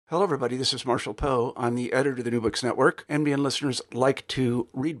Hello, everybody. This is Marshall Poe. I'm the editor of the New Books Network. NBN listeners like to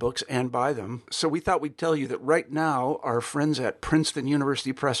read books and buy them. So we thought we'd tell you that right now, our friends at Princeton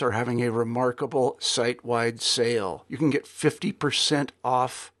University Press are having a remarkable site-wide sale. You can get 50%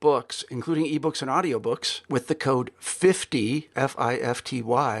 off books, including ebooks and audiobooks, with the code 50,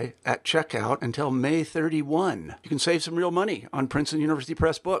 F-I-F-T-Y, at checkout until May 31. You can save some real money on Princeton University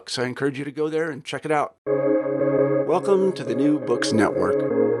Press books. I encourage you to go there and check it out. Welcome to the New Books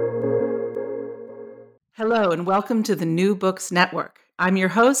Network. Hello, and welcome to the New Books Network. I'm your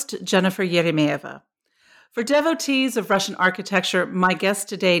host, Jennifer Yeremeyeva. For devotees of Russian architecture, my guest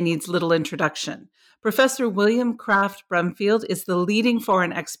today needs little introduction. Professor William Kraft Brumfield is the leading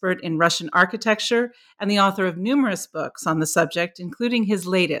foreign expert in Russian architecture and the author of numerous books on the subject, including his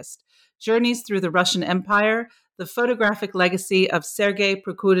latest, Journeys Through the Russian Empire, The Photographic Legacy of Sergei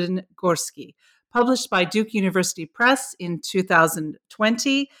Prokudin-Gorsky, published by Duke University Press in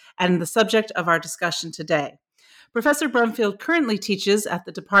 2020, and the subject of our discussion today. Professor Brumfield currently teaches at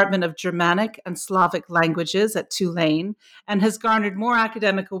the Department of Germanic and Slavic Languages at Tulane and has garnered more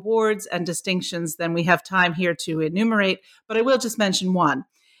academic awards and distinctions than we have time here to enumerate, but I will just mention one.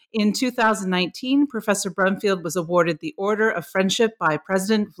 In 2019, Professor Brumfield was awarded the Order of Friendship by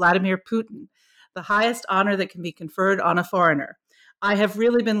President Vladimir Putin, the highest honor that can be conferred on a foreigner. I have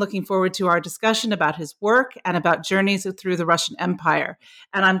really been looking forward to our discussion about his work and about journeys through the Russian Empire.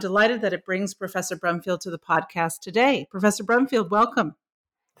 And I'm delighted that it brings Professor Brumfield to the podcast today. Professor Brumfield, welcome.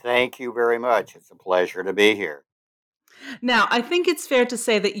 Thank you very much. It's a pleasure to be here. Now, I think it's fair to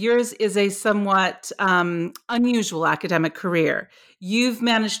say that yours is a somewhat unusual academic career. You've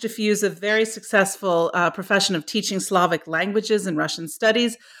managed to fuse a very successful profession of teaching Slavic languages and Russian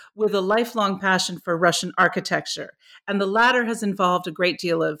studies with a lifelong passion for Russian architecture. And the latter has involved a great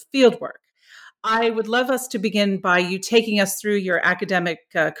deal of fieldwork. I would love us to begin by you taking us through your academic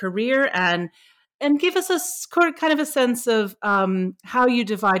career and give us kind of a sense of how you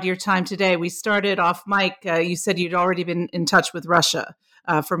divide your time today. We started off, Mike, you said you'd already been in touch with Russia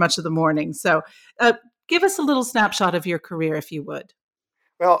for much of the morning. So give us a little snapshot of your career, if you would.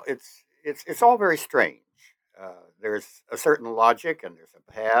 Well, it's all very strange. There's a certain logic and there's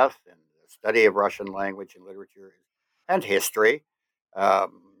a path, and the study of Russian language and literature and history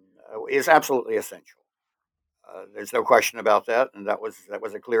um, is absolutely essential. There's no question about that, and that was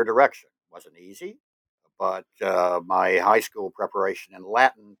a clear direction. It wasn't easy, but my high school preparation in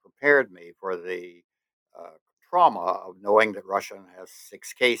Latin prepared me for the uh, trauma of knowing that Russian has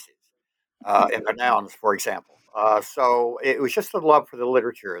six cases in the nouns, for example. So it was just the love for the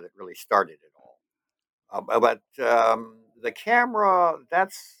literature that really started it all. But the camera,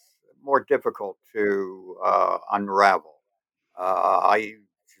 that's more difficult to unravel. I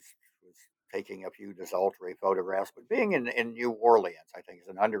just was taking a few desultory photographs, but being in New Orleans, I think, as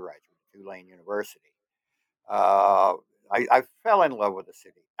an undergraduate at Tulane University, uh, I fell in love with the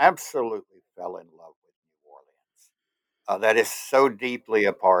city. Absolutely fell in love with New Orleans. That is so deeply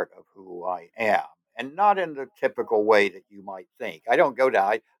a part of who I am, and not in the typical way that you might think. I don't go to.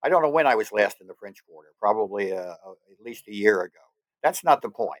 I don't know when I was last in the French Quarter. Probably at least a year ago. That's not the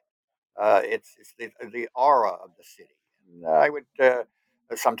point. It's the aura of the city. And I would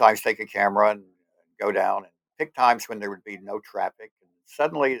sometimes take a camera and go down and pick times when there would be no traffic, and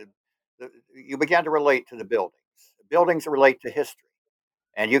suddenly you began to relate to the buildings. The buildings relate to history,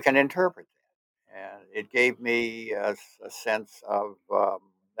 and you can interpret that. And it gave me a sense of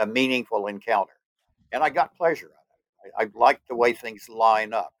a meaningful encounter, and I got pleasure out of it. I liked the way things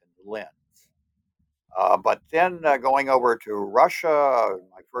line up in the lens. But then going over to Russia,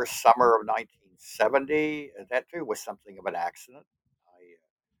 my first summer of 1970, that too was something of an accident.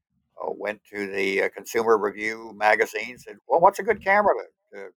 I went to the Consumer Review magazine, said, "Well, what's a good camera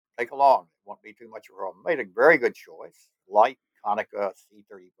to take along? It won't be too much of a problem." Made a very good choice, light Konica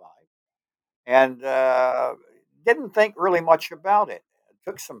C35, and didn't think really much about it.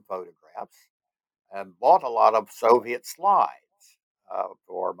 Took some photographs and bought a lot of Soviet slides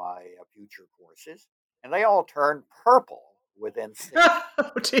for my future courses, and they all turned purple within 6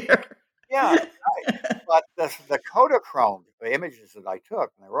 Oh, dear. Yeah, right. But the Kodachrome images that I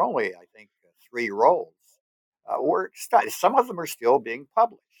took, and there were only, I think, three rolls, some of them are still being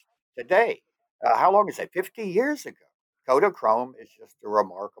published today. How long is that? 50 years ago. Kodachrome is just a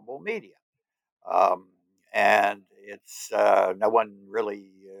remarkable medium. Um, and it's no one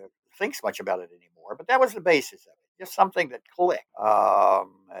really thinks much about it anymore. But that was the basis of it, just something that clicked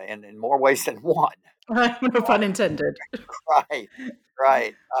in more ways than one. No pun intended. Right,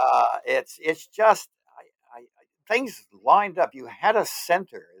 right. It's just things lined up. You had a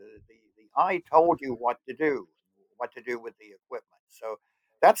center. The eye told you what to do with the equipment. So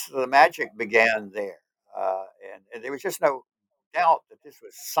That's the magic began there, and there was just no doubt that this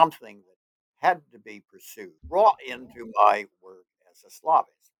was something that had to be pursued, brought into my work as a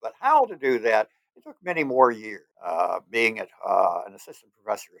Slavist. But how to do that? It took many more years. Being an assistant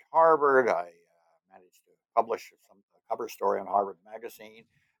professor at Harvard, I managed to publish some a cover story on Harvard Magazine.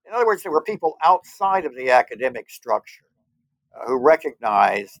 In other words, there were people outside of the academic structure who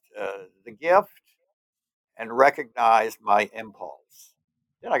recognized the gift and recognized my impulse.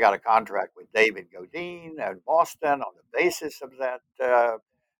 Then I got a contract with David Godine in Boston on the basis of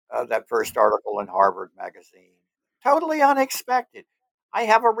that first article in Harvard Magazine. Totally unexpected. I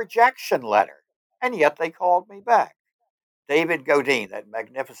have a rejection letter, and yet they called me back. David Godine, that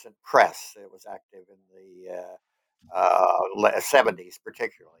magnificent press that was active in the 70s,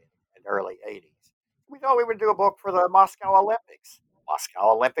 particularly, and early 80s. We thought we would do a book for the Moscow Olympics.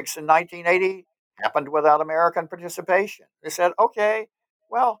 Moscow Olympics in 1980 happened without American participation. They said, okay,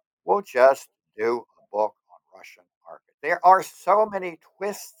 well, we'll just do a book on Russian architecture. There are so many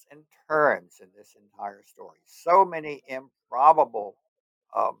twists and turns in this entire story, so many improbable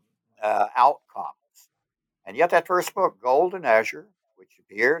um, outcomes. And yet, that first book, Golden Azure, which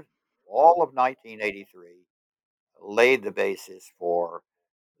appeared all of 1983, laid the basis for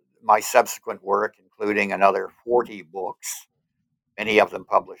my subsequent work, including another 40 books, many of them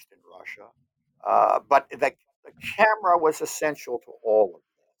published in Russia. But the camera was essential to all of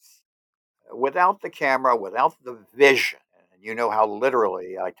this. Without the camera, without the vision, and you know how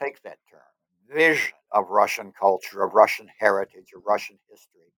literally I take that term, vision of Russian culture, of Russian heritage, of Russian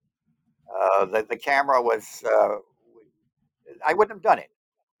history, the camera was, I wouldn't have done it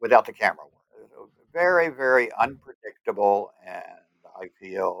without the camera work. It was very, very unpredictable, and I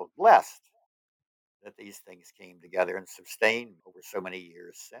feel blessed that these things came together and sustained over so many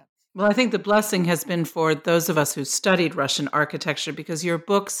years since. Well, I think the blessing has been for those of us who studied Russian architecture because your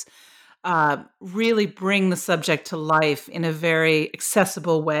books really bring the subject to life in a very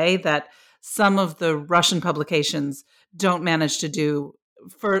accessible way that some of the Russian publications don't manage to do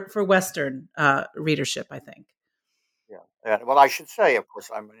for Western readership, I think. Yeah. Well, I should say, of course,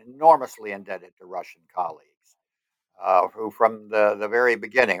 I'm enormously indebted to Russian colleagues who, from the very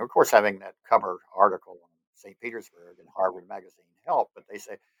beginning, of course, having that cover article on St. Petersburg in Harvard Magazine helped, but they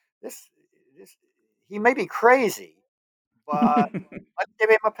say this, this he may be crazy, but let's give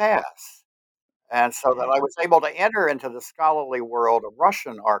him a pass. And so that I was able to enter into the scholarly world of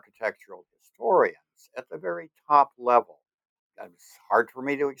Russian architectural historians at the very top level. It's hard for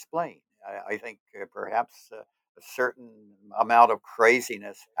me to explain. I think perhaps a certain amount of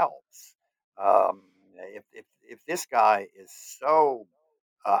craziness helps. If this guy is so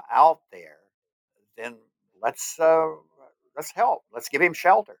out there, then let's uh, let's help. Let's give him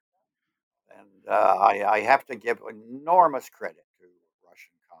shelter. And I have to give enormous credit to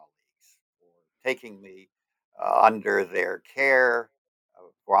Russian colleagues for taking me under their care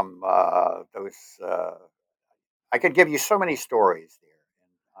from those. I could give you so many stories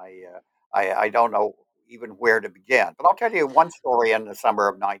there, and I don't know even where to begin. But I'll tell you one story in the summer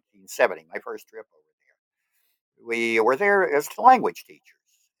of 1970, my first trip over there. We were there as language teachers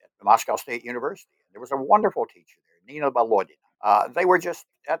at the Moscow State University. There was a wonderful teacher there, Nina Bolodina. They were just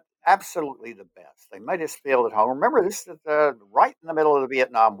absolutely the best. They made us feel at home. Remember, this is right in the middle of the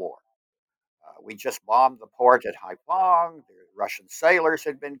Vietnam War. We just bombed the port at Haiphong. The Russian sailors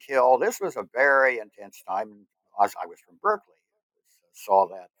had been killed. This was a very intense time. As I was from Berkeley, saw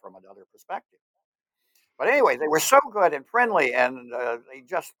that from another perspective. But anyway, they were so good and friendly, and they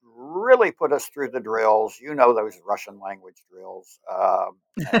just really put us through the drills. You know those Russian language drills,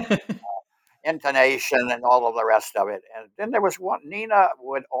 and intonation, and all of the rest of it. And then there was one. Nina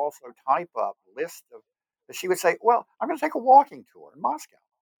would also type up a list of. She would say, "Well, I'm going to take a walking tour in Moscow."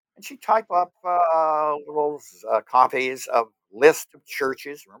 And she'd type up little copies of list of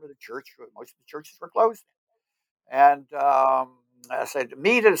churches. Remember, most of the churches were closed. And I said,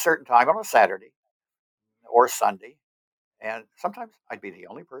 meet at a certain time on a Saturday or Sunday. And sometimes I'd be the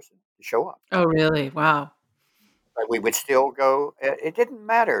only person to show up. Oh, really? Wow. But we would still go. It didn't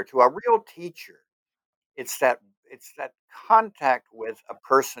matter to a real teacher. It's that it's that contact with a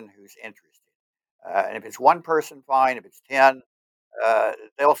person who's interested. And if it's one person, fine. If it's 10,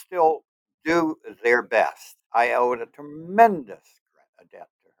 they'll still do their best. I owed a tremendous debt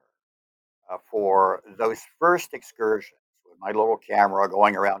to her for those first excursions with my little camera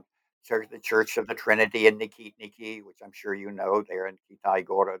going around the Church of the Trinity in Nikitniki, which I'm sure you know there in Kitai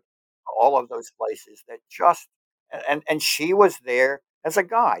Gorod, all of those places that just, and she was there as a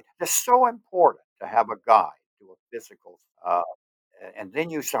guide. It's so important to have a guide to a physical, and then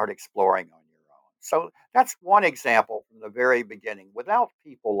you start exploring on your own. So that's one example from the very beginning. Without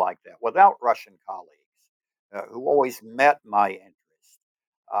people like that, without Russian colleagues who always met my interest,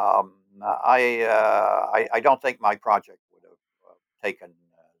 I don't think my project would have taken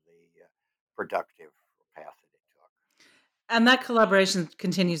the productive path that it took. And that collaboration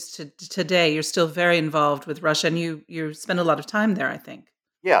continues to today. You're still very involved with Russia, and you spend a lot of time there, I think.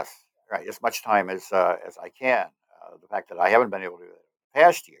 Yes, right. As much time as I can. The fact that I haven't been able to do it the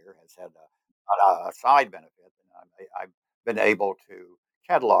past year has had a side benefit. And I've been able to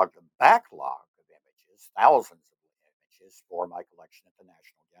catalog the backlog of images, thousands of images, for my collection at the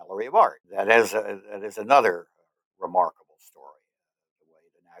National Gallery of Art. That is another remarkable story. The way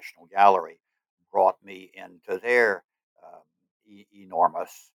the National Gallery brought me into their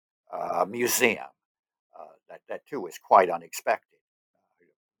enormous museum. That too is quite unexpected.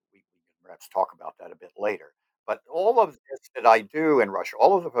 We can perhaps talk about that a bit later. But all of this that I do in Russia,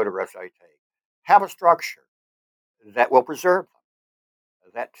 all of the photographs I take, have a structure that will preserve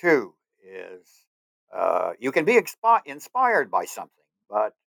them. That too is, you can be inspired by something,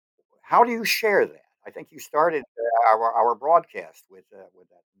 but how do you share that? I think you started our broadcast with that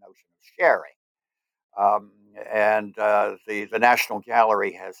notion of sharing. Um, and the National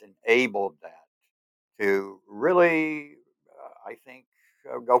Gallery has enabled that to really, I think,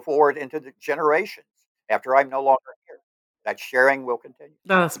 go forward into the generations after I'm no longer here. That sharing will continue.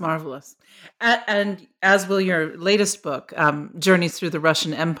 Oh, that's marvelous. And as will your latest book, Journeys Through the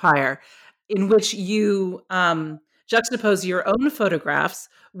Russian Empire, in which you juxtapose your own photographs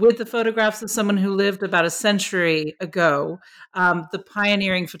with the photographs of someone who lived about a century ago, the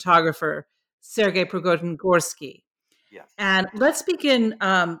pioneering photographer Sergei Prigogine-Gorsky. Yes. And let's begin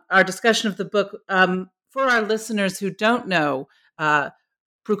our discussion of the book. For our listeners who don't know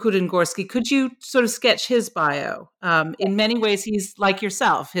Prokudin-Gorsky, could you sort of sketch his bio? In many ways, he's like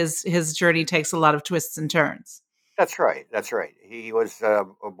yourself. His journey takes a lot of twists and turns. That's right. That's right. He was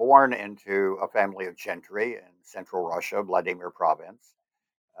born into a family of gentry in central Russia, Vladimir province,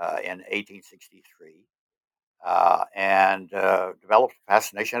 in 1863, and developed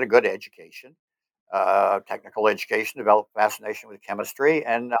fascination, had a good education, technical education, developed fascination with chemistry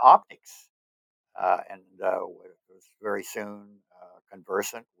and optics, and was very soon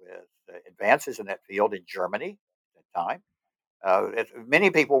conversant with advances in that field in Germany at the time. Many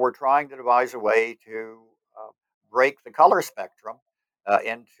people were trying to devise a way to break the color spectrum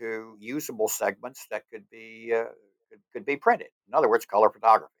into usable segments that could be printed. In other words, color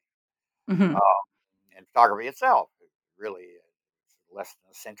photography. Hmm. And photography itself is really less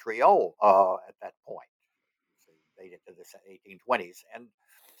than a century old at that point. So dated to the 1820s, and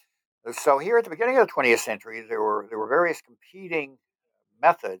so here at the beginning of the 20th century, there were various competing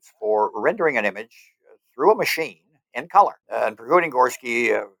methods for rendering an image through a machine in color. And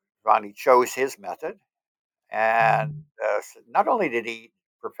Prigogine-Gorsky finally chose his method, and not only did he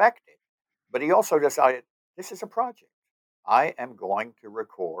perfect it, but he also decided this is a project. I am going to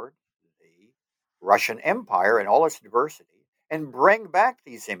record the Russian Empire in all its diversity and bring back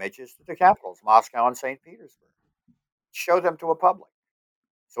these images to the capitals, Moscow and St. Petersburg, show them to a public.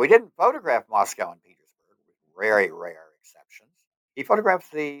 So he didn't photograph Moscow and Petersburg, with very rare exceptions. He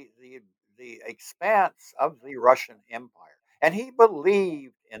photographed the expanse of the Russian Empire, and he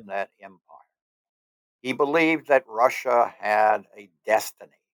believed in that empire. He believed that Russia had a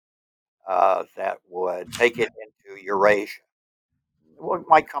destiny that would take it into Eurasia. We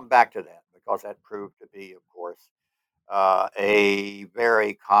might come back to that because that proved to be, of course, a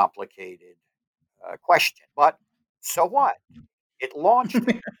very complicated question. But so what? It launched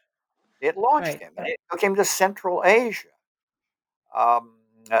him. It launched Right. him, and it took him to Central Asia.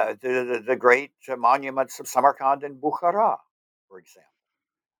 The great monuments of Samarkand and Bukhara, for example.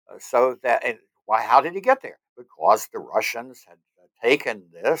 So that and why? How did he get there? Because the Russians had taken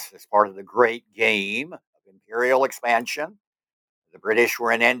this as part of the great game of imperial expansion. The British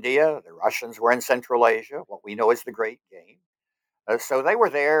were in India, the Russians were in Central Asia, what we know as the Great Game. So they were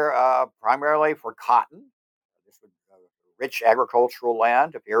there primarily for cotton. This was rich agricultural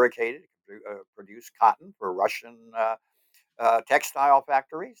land, if irrigated, produce cotton for Russian textile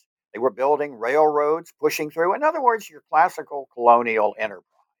factories. They were building railroads, pushing through. In other words, your classical colonial enterprise.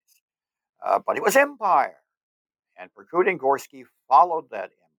 But it was empire, and Prokudin-Gorsky followed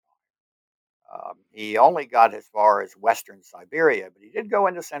that empire. He only got as far as western Siberia, but he did go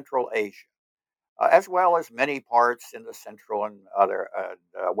into Central Asia, as well as many parts in the central and other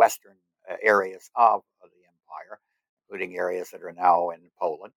western areas of the empire, including areas that are now in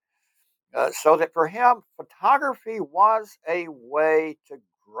Poland. So that for him, photography was a way to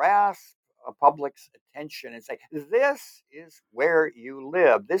grasp a public's attention and say, this is where you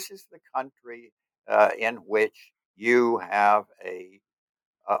live. This is the country in which you have a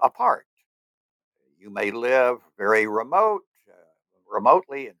part. You may live very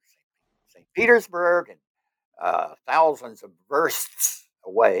remotely in St. Petersburg and thousands of versts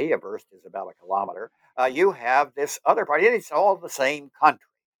away. A verst is about a kilometer. You have this other part. It's all the same country.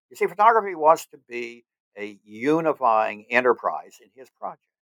 You see, photography was to be a unifying enterprise in his project.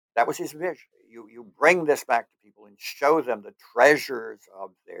 That was his vision. You bring this back to people and show them the treasures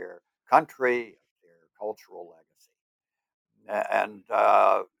of their country, of their cultural legacy, and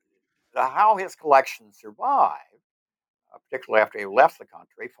how his collection survived, particularly after he left the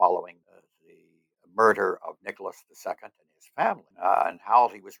country following the murder of Nicholas II and his family, and how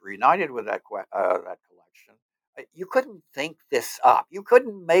he was reunited with that collection. You couldn't think this up. You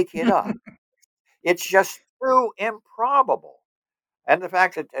couldn't make it up. It's just too improbable. And the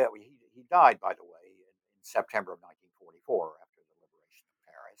fact that he died, by the way, in September of 1944 after the liberation of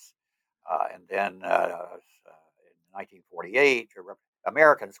Paris. And then in 1948,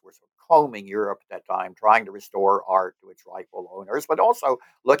 Americans were sort of combing Europe at that time, trying to restore art to its rightful owners, but also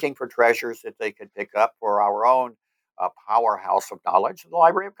looking for treasures that they could pick up for our own powerhouse of knowledge, the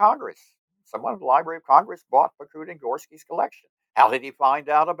Library of Congress. Someone at the Library of Congress bought Prokudin Gorsky's collection. How did he find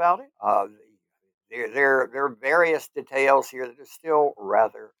out about it? There are various details here that are still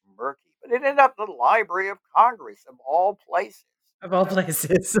rather murky, but it ended up in the Library of Congress of all places. Of all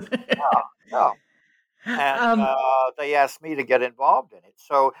places. Yeah. And they asked me to get involved in it.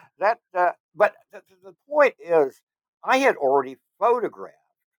 So but the point is, I had already photographed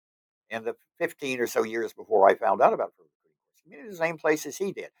in the 15 or so years before I found out about Prokudin Gorsky. The same place as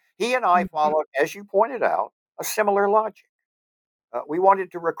he did. He and I followed, as you pointed out, a similar logic. We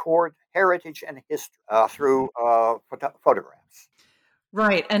wanted to record heritage and history through photographs.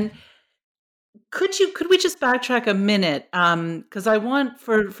 Right. And could we just backtrack a minute? Because I want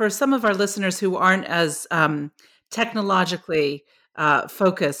for some of our listeners who aren't as technologically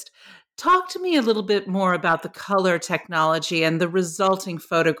focused, talk to me a little bit more about the color technology and the resulting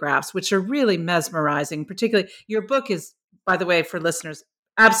photographs, which are really mesmerizing. Particularly, your book is, by the way, for listeners,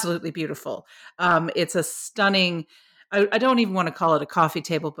 absolutely beautiful. It's a stunning. I don't even want to call it a coffee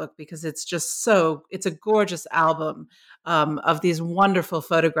table book because it's a gorgeous album of these wonderful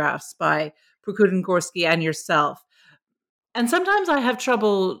photographs by Prokudin Gorsky and yourself. And sometimes I have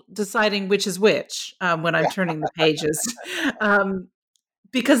trouble deciding which is which when I'm turning the pages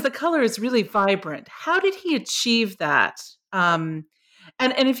because the color is really vibrant. How did he achieve that? And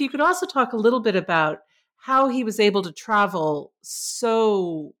if you could also talk a little bit about how he was able to travel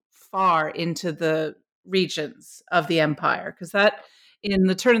so far into the regions of the empire, because that in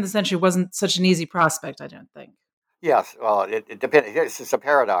the turn of the century wasn't such an easy prospect, I don't think. Yes, well, it depends. This is a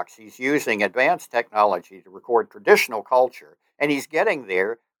paradox. He's using advanced technology to record traditional culture, and he's getting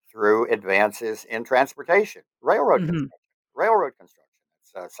there through advances in transportation, railroad construction.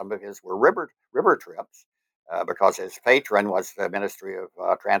 Some of his were river trips because his patron was the Ministry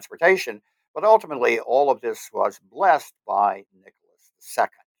of Transportation. But ultimately, all of this was blessed by Nicholas II.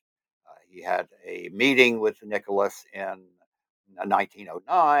 He had a meeting with Nicholas in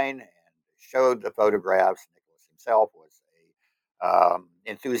 1909 and showed the photographs. Nicholas himself was a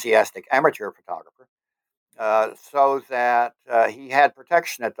enthusiastic amateur photographer, so that he had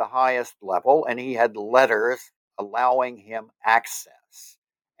protection at the highest level, and he had letters allowing him access.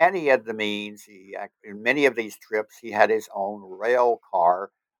 And he had the means. In many of these trips, he had his own rail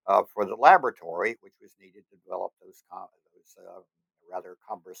car for the laboratory, which was needed to develop those rather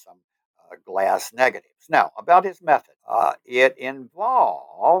cumbersome glass negatives. Now, about his method, it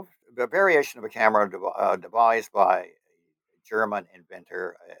involved the variation of a camera devised by a German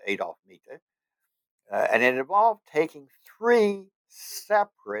inventor, Adolf Mitte, and it involved taking 3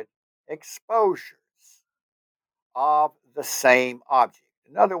 separate exposures of the same object.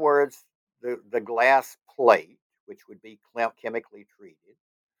 In other words, the glass plate, which would be chemically treated,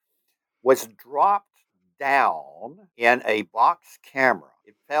 was dropped down in a box camera.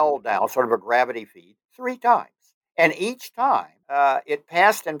 It fell down, sort of a gravity feed, 3 times. And each time it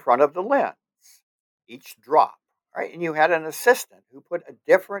passed in front of the lens, each drop. Right? And you had an assistant who put a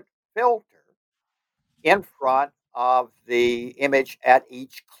different filter in front of the image at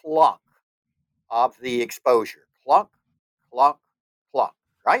each clunk of the exposure. Clunk, clunk, clunk,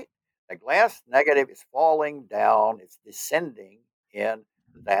 right? The glass negative is falling down, it's descending in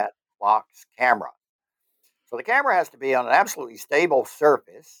that box camera. So the camera has to be on an absolutely stable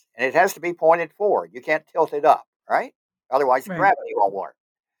surface, and it has to be pointed forward. You can't tilt it up, right? Otherwise, the gravity won't work.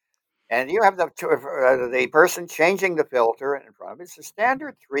 And you have the person changing the filter in front of it. It's a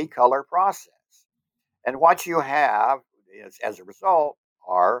standard 3-color process. And what you have is, as a result,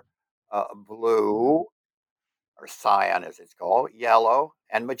 are blue, or cyan as it's called, yellow,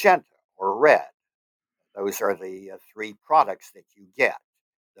 and magenta, or red. Those are the three products that you get.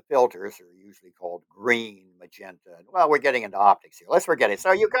 The filters are usually called green, magenta. Well, we're getting into optics here. Let's forget it.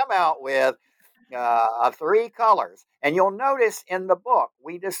 So you come out with three colors. And you'll notice in the book,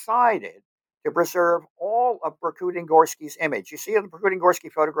 we decided to preserve all of Prokudin-Gorsky's image. You see, the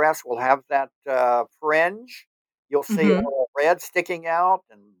Prokudin-Gorsky photographs will have that fringe. You'll see Mm-hmm. all red sticking out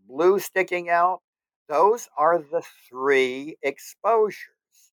and blue sticking out. Those are the three exposures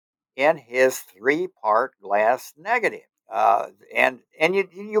in his three-part glass negative. And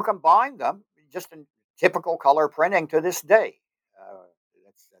you combine them just in typical color printing to this day. Uh,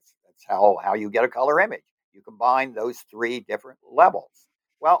 that's how you get a color image. You combine those three different levels.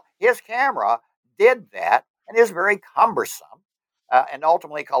 Well, his camera did that and is very cumbersome. And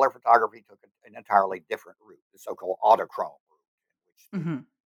ultimately, color photography took an entirely different route, the so-called autochrome route, in which Mm-hmm.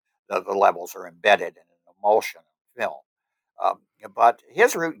 the levels are embedded in an emulsion film. Um, but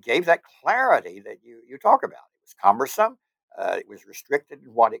his route gave that clarity that you talk about. It was cumbersome. It was restricted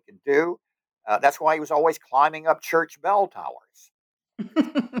in what it could do. That's why he was always climbing up church bell towers,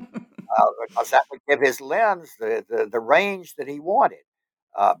 because that would give his lens the range that he wanted.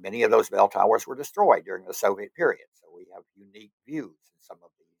 Many of those bell towers were destroyed during the Soviet period, so we have unique views in some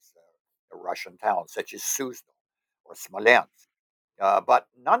of these the Russian towns, such as Suzdal or Smolensk. But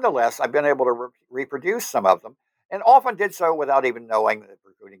nonetheless, I've been able to reproduce some of them, and often did so without even knowing that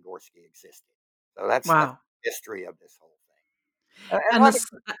Prokudin-Gorsky existed. So that's Wow. the history of this whole thing. And And let me this,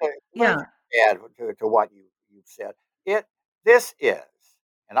 let yeah, me add to what you've said. It this is,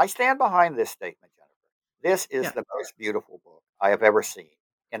 and I stand behind this statement, Jennifer. This is yeah. the most beautiful book I have ever seen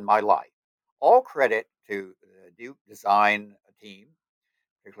in my life. All credit to the Duke Design team,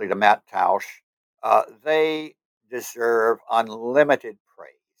 particularly to Matt Tausch. They deserve unlimited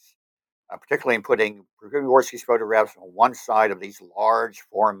praise, particularly in putting Prokudin-Gorsky's photographs on one side of these large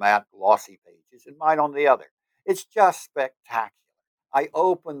format glossy pages and mine on the other. It's just spectacular. I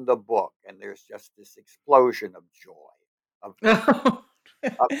open the book and there's just this explosion of joy. Of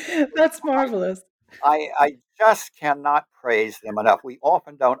That's marvelous. I just cannot praise them enough. We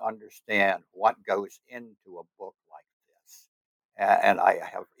often don't understand what goes into a book like this. And I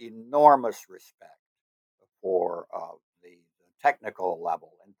have enormous respect for the technical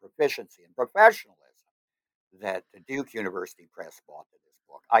level and proficiency and professionalism that the Duke University Press brought to this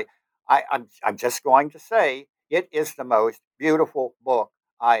book. I'm just going to say it is the most beautiful book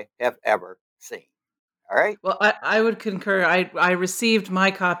I have ever seen. All right. Well, I would concur. I received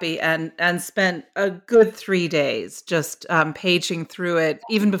my copy and spent a good 3 days just paging through it,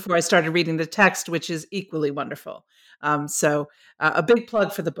 even before I started reading the text, which is equally wonderful. So, a big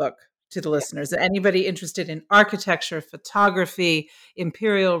plug for the book to the Yeah. listeners. Anybody interested in architecture, photography,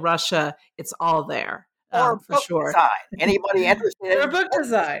 Imperial Russia, it's all there Or for book sure. design. Anybody interested Or in book book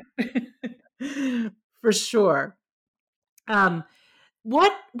design? design, for sure. Um,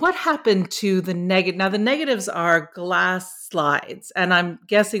 what happened to the negative? Now the negatives are glass slides, and I'm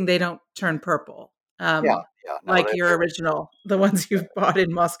guessing they don't turn purple, Yeah, yeah. No, like your original, the ones you bought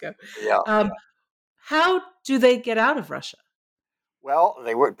in Moscow. yeah. How do they get out of Russia? Well,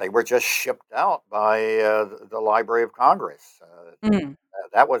 they were just shipped out by the Library of Congress. Mm,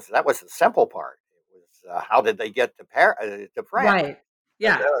 That was the simple part. It was how did they get to France? right.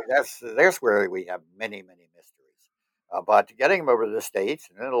 Yeah. There's where we have many mysteries. But getting them over to the states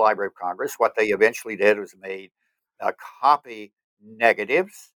and in the Library of Congress, what they eventually did was made copy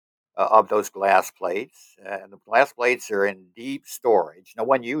negatives of those glass plates, and the glass plates are in deep storage. No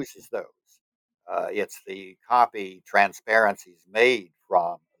one uses those. It's the copy transparencies made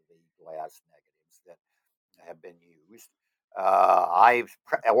from the glass negatives that have been used. I've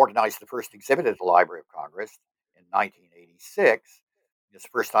organized the first exhibit at the Library of Congress in 1986. It's the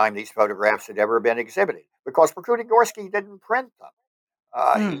first time these photographs had ever been exhibited because Prokudin-Gorsky didn't print them.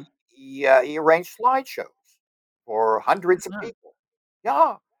 Mm. He arranged slideshows for hundreds of Ah. people.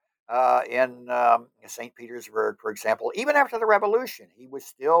 Yeah. In St. Petersburg, for example, even after the revolution, he was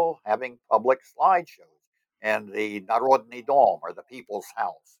still having public slideshows and the Narodny Dom, or the People's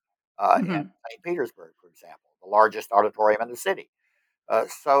House, in Mhm. St. Petersburg, for example, the largest auditorium in the city.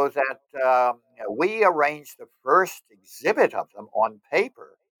 So that we arranged the first exhibit of them on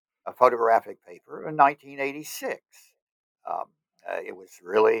paper, a photographic paper, in 1986. Um, it was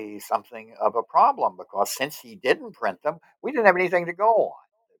really something of a problem because since he didn't print them, we didn't have anything to go on.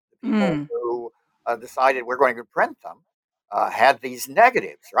 The people Mm. who decided we're going to print them had these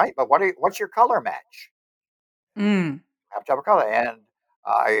negatives, right? But what's your color match? Mm. You have to have a color. And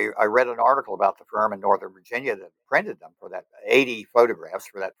I read an article about the firm in Northern Virginia that printed them for that 80 photographs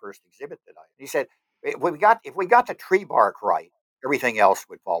for that first exhibit that I. He said, if we got the tree bark right, everything else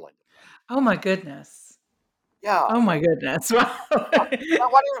would fall into place. Oh my goodness. Yeah, Oh my goodness. Wow. Now,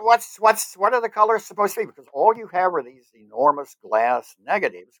 what are the colors supposed to be? Because all you have are these enormous glass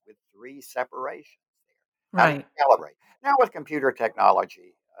negatives with three separations there. How do you Right. calibrate? Now with computer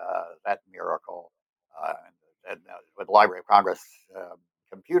technology, that miracle, uh, and with the Library of Congress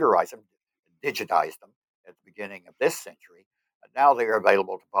computerized them, digitized them at the beginning of this century. Now they are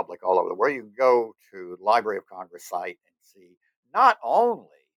available to public all over the world. You can go to the Library of Congress site and see not only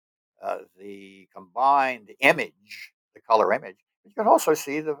the combined image, the color image, you can also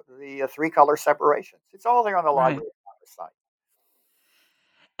see the three color separations. It's all there on the Right. Library of Congress site.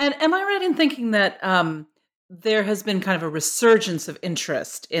 And am I right in thinking that there has been kind of a resurgence of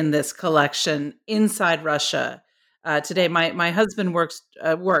interest in this collection inside Russia? Today, my husband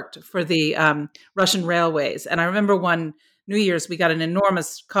worked for the Russian railways, and I remember one New Year's we got an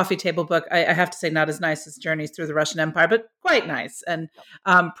enormous coffee table book. I have to say, not as nice as Journeys Through the Russian Empire, but quite nice, and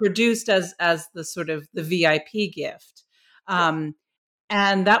produced as the sort of the VIP gift. Yes.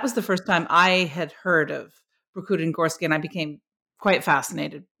 And that was the first time I had heard of Prokudin Gorsky, and I became quite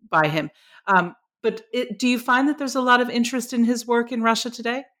fascinated by him. Do you find that there's a lot of interest in his work in Russia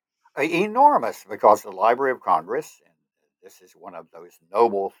today? Enormous, because the Library of Congress, and this is one of those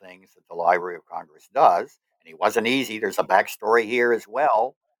noble things that the Library of Congress does, and he wasn't easy. There's a backstory here as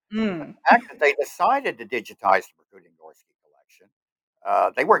well. Mm. The fact that they decided to digitize the Prokudin Gorsky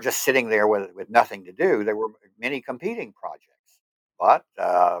collection, they weren't just sitting there with nothing to do. There were many competing projects. But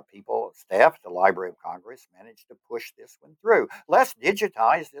staff at the Library of Congress managed to push this one through. Let's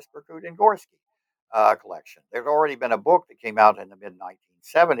digitize this Prokudin Gorsky collection. There'd already been a book that came out in the mid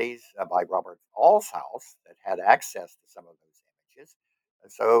 1970s by Robert Alshouse that had access to some of those images.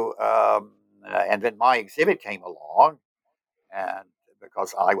 And then my exhibit came along, and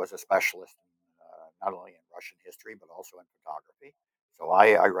because I was a specialist not only in Russian history but also in photography, so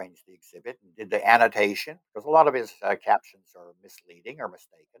I arranged the exhibit and did the annotation because a lot of his captions are misleading or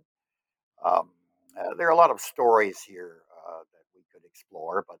mistaken. Um, there are a lot of stories here that we could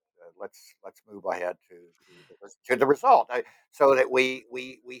explore, but let's move ahead to the result. So that we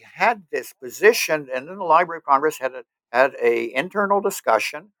had this position, and then the Library of Congress had a internal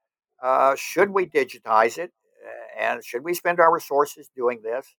discussion. Should we digitize it, and should we spend our resources doing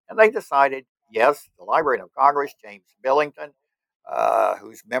this? And they decided yes. The Library of Congress, James Billington,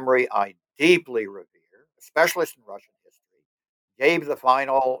 whose memory I deeply revere, a specialist in Russian history, gave the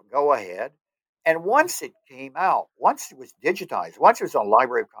final go ahead. And once it came out, once it was digitized, once it was on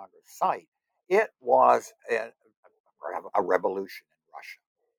Library of Congress site, it was a revolution in Russia.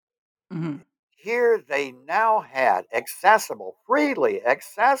 Hmm. Here they now had accessible, freely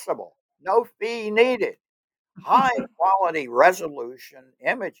accessible, no fee needed, high quality resolution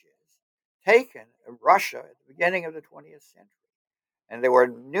images taken in Russia at the beginning of the 20th century. And there were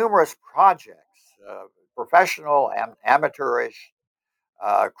numerous projects, professional and amateurish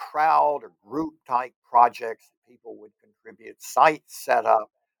crowd or group type projects that people would contribute, sites set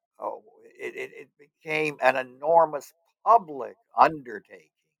up. It became an enormous public undertaking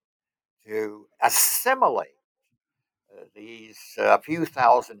to assimilate these few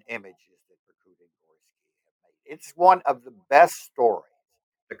thousand images that Prokudin Gorsky have made. It's one of the best stories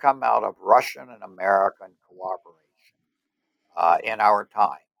to come out of Russian and American cooperation in our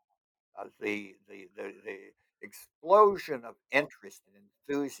time. The explosion of interest and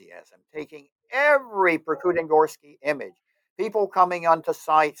enthusiasm, taking every Prokudin Gorsky image, people coming onto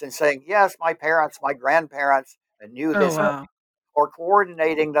sites and saying, yes, my parents, my grandparents knew Oh this, wow. or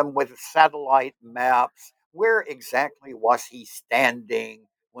coordinating them with satellite maps. Where exactly was he standing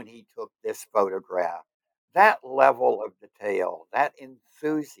when he took this photograph? That level of detail, that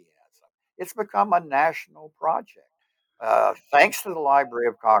enthusiasm, it's become a national project. Thanks to the Library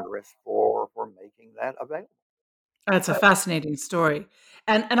of Congress for making that available. That's a fascinating story.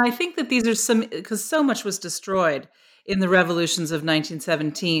 And I think that these are some because so much was destroyed in the revolutions of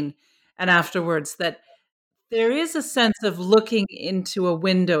 1917 and afterwards that there is a sense of looking into a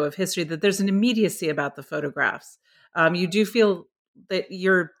window of history that there's an immediacy about the photographs. You do feel that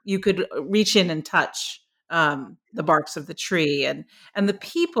you could reach in and touch the barks of the tree, and the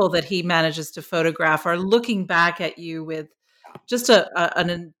people that he manages to photograph are looking back at you with just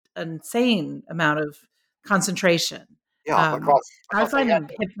an insane amount of concentration. Yeah, Um, I because they find had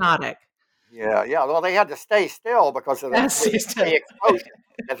them hypnotic. yeah. Well, they had to stay still because of the Yes, yes. 3SA exposure.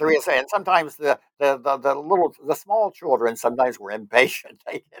 The 3SA, and sometimes the small children sometimes were impatient.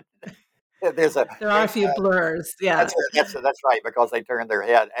 They didn't. there's a There are a few blurs. Yeah. that's right, because they turned their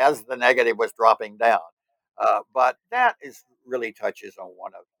head as the negative was dropping down. But that is really touches on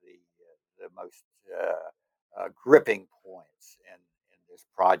one of the most gripping points in this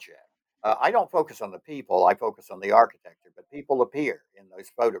project. I don't focus on the people; I focus on the architecture. But people appear in those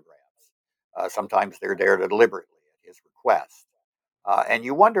photographs. Sometimes they're there deliberately at his request, and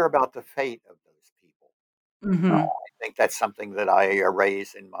you wonder about the fate of those people. Hmm. I think that's something that I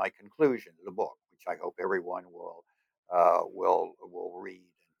raise in my conclusion of the book, which I hope everyone will read and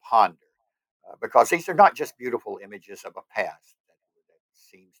ponder, because these are not just beautiful images of a past that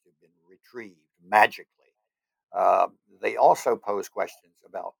seems to have been retrieved magically. They also pose questions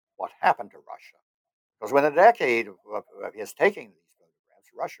about what happened to Russia, because within a decade of his taking these photographs,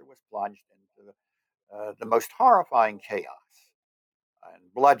 Russia was plunged into the most horrifying chaos and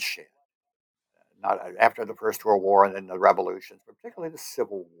bloodshed, not after the First World War and then the revolutions, but particularly the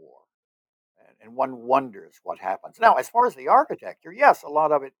Civil War. And one wonders what happens. Now, as far as the architecture, yes, a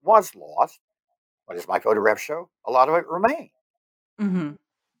lot of it was lost, but as my photographs show, a lot of it remained. Hmm.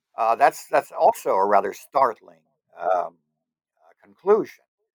 That's also a rather startling conclusion.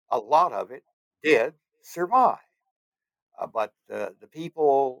 A lot of it did survive, but the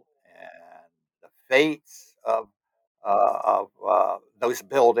people and the fates of those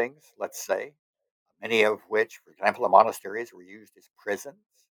buildings, let's say, many of which, for example, the monasteries were used as prisons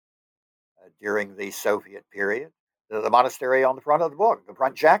during the Soviet period. The monastery on the front of the book, the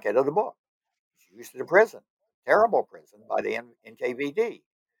front jacket of the book, was used as a prison, terrible prison by the NKVD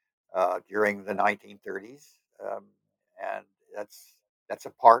during the 1930s, and that's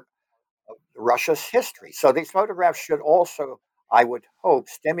a part of Russia's history. So these photographs should also, I would hope,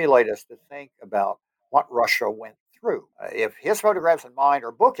 stimulate us to think about what Russia went through. If his photographs and mine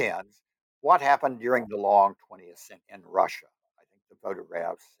are bookends, what happened during the long 20th century in Russia? I think the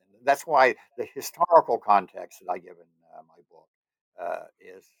photographs, and that's why the historical context that I give in my book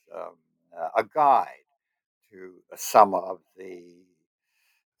is a guide to some of the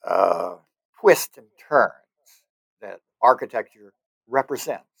uh, twists and turns that architecture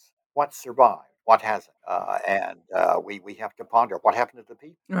represents. What survived, what hasn't, and we have to ponder what happened to the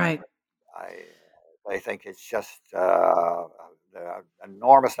people. Right. I I think it's just the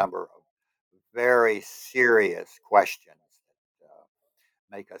enormous number of very serious questions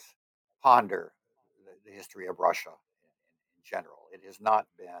that make us ponder the history of Russia in general. It has not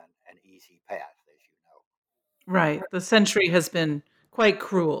been an easy path, as you know. Right. The century has been quite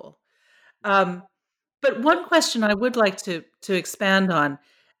cruel. Um, but one question I would like to expand on,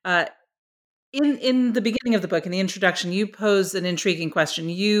 uh, in the beginning of the book, in the introduction, you pose an intriguing question.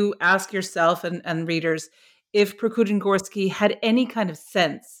 You ask yourself and readers if Prokudin-Gorsky had any kind of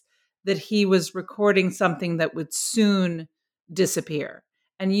sense that he was recording something that would soon disappear,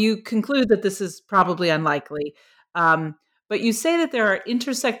 and you conclude that this is probably unlikely. Um, but you say that there are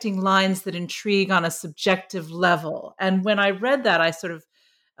intersecting lines that intrigue on a subjective level. And when I read that, I sort of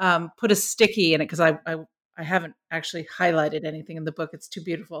put a sticky in it because I haven't actually highlighted anything in the book. It's too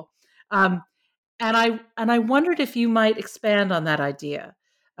beautiful. Um, and I wondered if you might expand on that idea,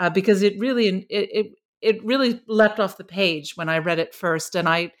 because it really leapt off the page when I read it first, and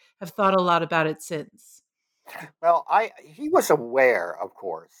I have thought a lot about it since. Well, I he was aware, of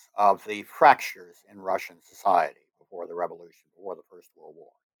course, of the fractures in Russian society before the revolution, before the First World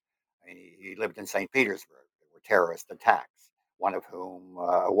War. I mean, he lived in St. Petersburg. There were terrorist attacks, one of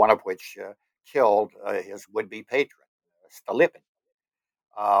which killed his would-be patron, Stolypin.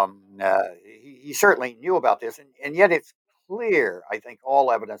 He certainly knew about this, and yet it's clear. I think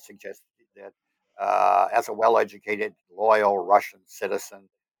all evidence suggests that, as a well-educated, loyal Russian citizen,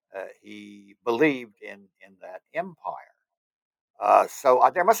 he believed in that empire. So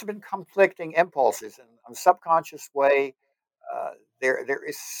there must have been conflicting impulses in a subconscious way. There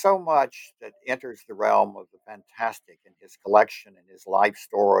is so much that enters the realm of the fantastic in his collection and his life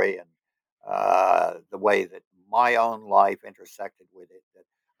story, and the way that my own life intersected with it. That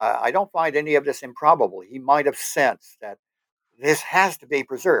I don't find any of this improbable. He might have sensed that this has to be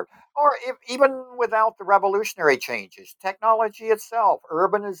preserved. Or if, even without the revolutionary changes, technology itself,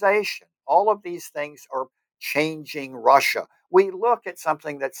 urbanization, all of these things are changing Russia. We look at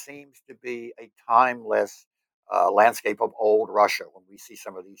something that seems to be a timeless landscape of old Russia when we see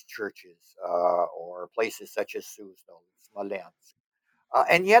some of these churches or places such as Suzdal, Smolensk.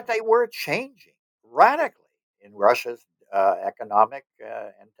 And yet they were changing radically in Russia's economic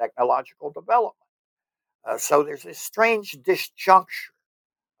and technological development. So there's this strange disjuncture,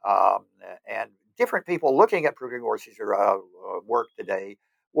 um, and different people looking at Prugogorski's work today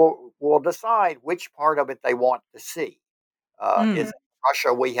will decide which part of it they want to see. Is Mm. it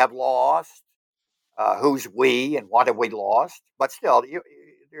Russia we have lost? Who's we and what have we lost? But still,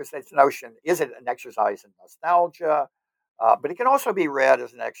 there's this notion: is it an exercise in nostalgia? But it can also be read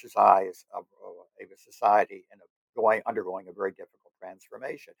as an exercise of a society undergoing a very difficult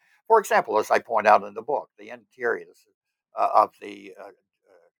transformation. For example, as I point out in the book, the interiors of the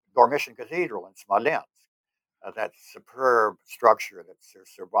Dormition Cathedral in Smolensk, that superb structure that's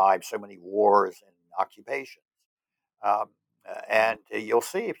survived so many wars and occupations. Um, and you'll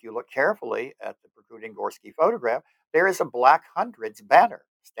see if you look carefully at the Prokudin-Gorsky photograph, there is a Black Hundreds banner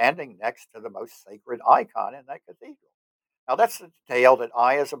standing next to the most sacred icon in that cathedral. Now, that's the detail that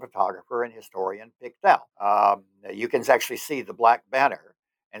I, as a photographer and historian, picked out. You can actually see the black banner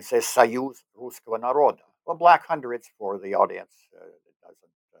and says Soyuz Ruskого Народа. Well, Black Hundreds, for the audience that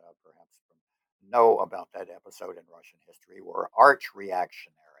doesn't perhaps know about that episode in Russian history, were arch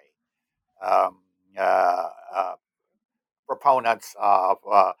reactionary um, uh, uh, proponents of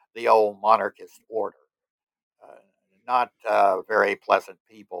the old monarchist order. Uh, Not very pleasant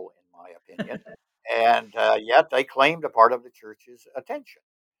people, in my opinion. And yet they claimed a part of the church's attention.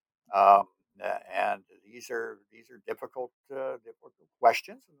 Um, and these are difficult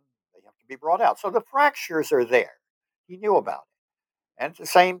questions, and they have to be brought out. So the fractures are there. He knew about it, and at the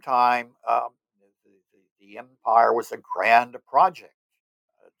same time, the empire was a grand project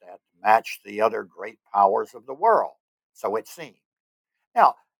that matched the other great powers of the world. So it seemed.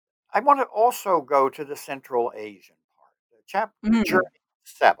 Now, I want to also go to the Central Asian part, chapter Mm. Journey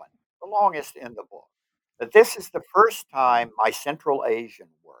 7, the longest in the book. That this is the first time my Central Asian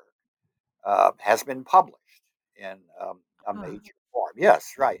work has been published in a Ah. major form.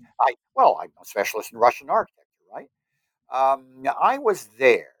 Yes, right. I'm a specialist in Russian architecture, right? I was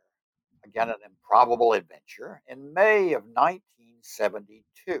there, again, an improbable adventure, in May of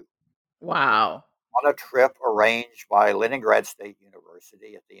 1972 Wow. on a trip arranged by Leningrad State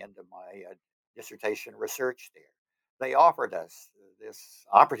University at the end of my dissertation research there. They offered us this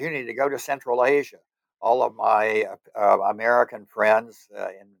opportunity to go to Central Asia. All of my American friends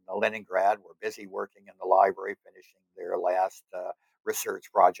in Leningrad were busy working in the library, finishing their last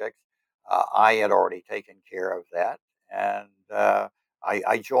research projects. I had already taken care of that, and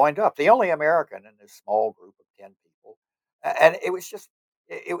I joined up, the only American in this small group of 10 people. And it was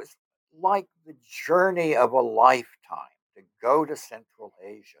like the journey of a lifetime to go to Central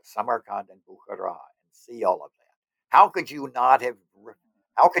Asia, Samarkand and Bukhara, and see all of that. How could you not have?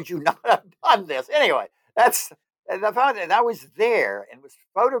 How could you not have done this? Anyway, that's and I found that I was there and was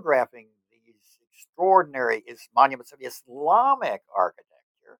photographing these extraordinary monuments of Islamic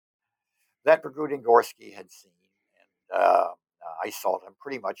architecture that Prokudin-Gorsky had seen, and I saw them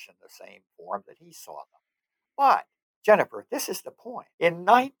pretty much in the same form that he saw them. But Jennifer, this is the point. In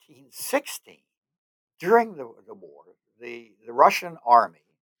 1916, during the war, the Russian army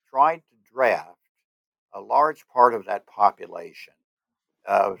tried to draft a large part of that population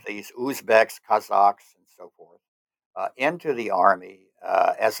of these Uzbeks, Kazakhs, and so forth into the army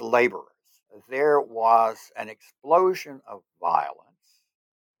as laborers. There was an explosion of violence,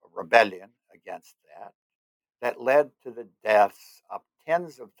 a rebellion against that led to the deaths of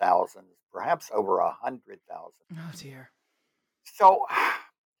tens of thousands, perhaps over 100,000. Oh dear. So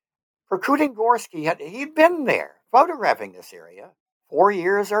he'd been there photographing this area 4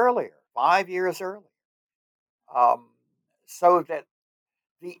 years earlier, 5 years earlier. Um, so that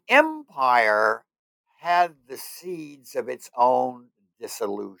the empire had the seeds of its own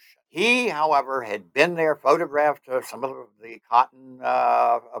dissolution. He, however, had been there, photographed some of the cotton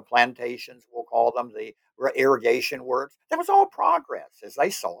plantations, we'll call them, the irrigation works. That was all progress as they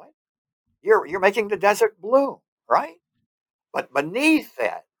saw it. You're making the desert bloom, right? But beneath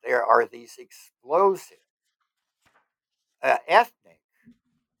that, there are these explosive ethnic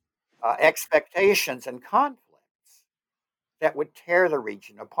expectations and conflicts that would tear the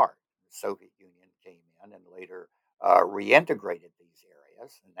region apart. The Soviet Union came in and later reintegrated these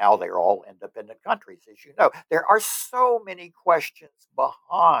areas, and now they're all independent countries, as you know. There are so many questions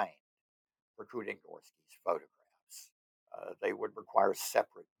behind Prokudin-Gorsky's photographs. They would require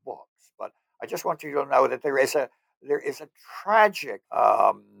separate books, but I just want you to know that there is a tragic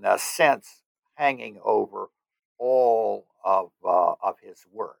sense hanging over all of his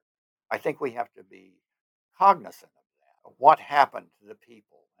work. I think we have to be cognizant of that, of what happened to the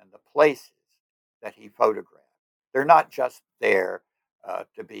people and the places that he photographed. They're not just there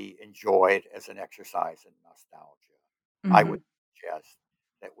to be enjoyed as an exercise in nostalgia. I Hmm. would suggest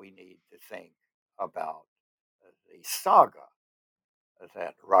that we need to think about the saga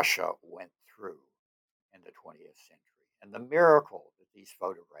that Russia went through in the 20th century and the miracle that these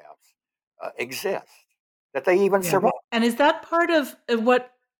photographs exist. that they even Yeah. survive. And is that part of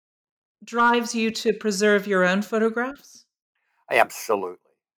what drives you to preserve your own photographs? Absolutely.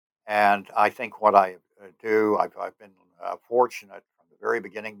 And I think what I do, I've been fortunate from the very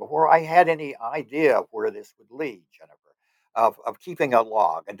beginning, before I had any idea of where this would lead, Jennifer, of keeping a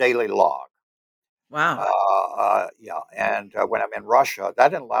log, a daily log. Wow. Yeah, and when I'm in Russia,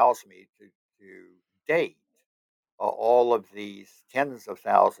 that allows me to date all of these tens of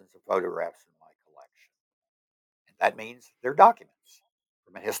thousands of photographs in my collection. And that means they're documents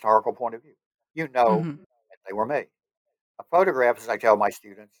from a historical point of view. You know Hmm. when they were made. A photograph, as I tell my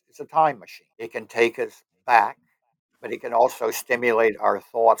students, is a time machine. It can take us back, but it can also stimulate our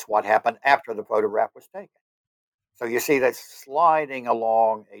thoughts what happened after the photograph was taken. So you see that sliding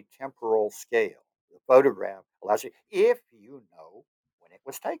along a temporal scale. The photograph allows you, if you know when it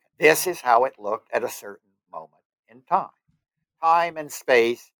was taken. This is how it looked at a certain moment in time. Time and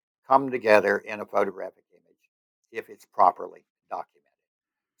space come together in a photographic image if it's properly documented.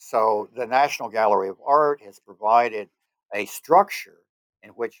 So the National Gallery of Art has provided a structure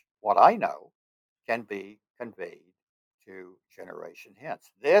in which what I know can be conveyed to generation hence.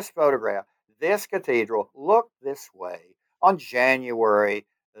 This photograph, this cathedral looked this way on January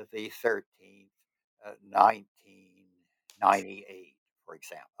the 13th, 1998, for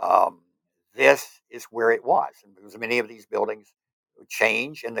example. This is where it was. And because many of these buildings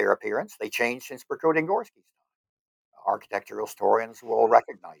change in their appearance, they changed since Berkut-Gorsky's time. Architectural historians will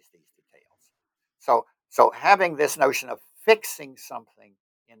recognize these details. So having this notion of fixing something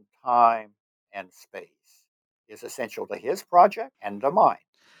in time and space is essential to his project and to mine.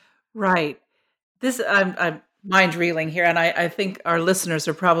 Right. I'm mind reeling here, and I think our listeners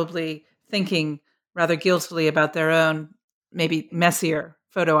are probably thinking rather guiltily about their own maybe messier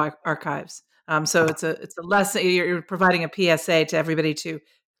photo archives. So it's a lesson. You're providing a PSA to everybody to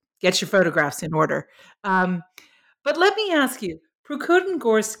get your photographs in order. Um, but let me ask you,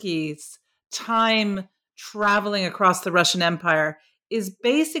 Prokudin-Gorsky's time traveling across the Russian Empire is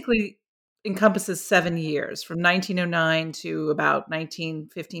basically encompasses 7 years from 1909 to about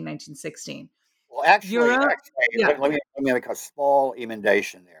 1915, 1916. Well, Your own, yeah, let me make a small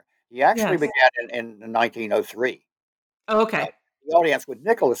emendation there. He actually yes. began in 1903. Oh, Uh, okay, the audience with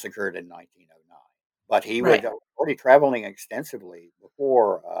Nicholas occurred in 1909, but he was right, already traveling extensively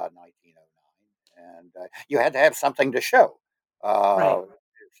before 1909, and you had to have something to show. right. Uh,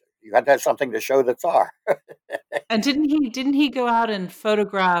 you had to have something to show the Tsar. And didn't he go out and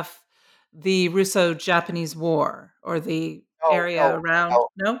photograph the Russo-Japanese War or the No, area no, around? no,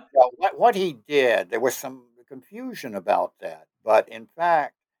 No, no. What he did, there was some confusion about that, but in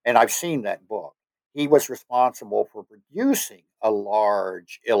fact, and I've seen that book, he was responsible for producing a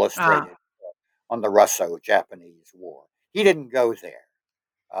large ah, illustrated on the Russo-Japanese War. He didn't go there,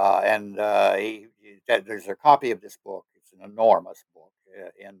 and there's a copy of this book. It's an enormous book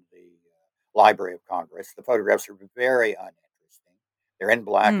in the Library of Congress. The photographs are very uninteresting. They're in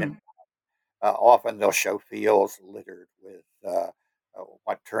black and mm, often they'll show fields littered with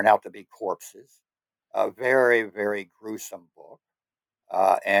what turn out to be corpses. A very, very gruesome book.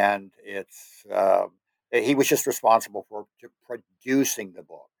 And he was just responsible for producing the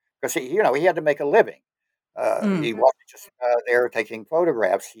book because he had to make a living. He mm, wasn't just there taking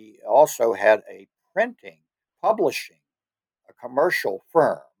photographs. He also had a printing, publishing, a commercial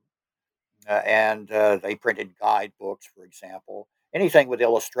firm, and they printed guidebooks, for example, anything with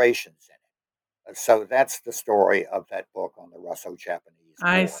illustrations in it. So that's the story of that book on the Russo-Japanese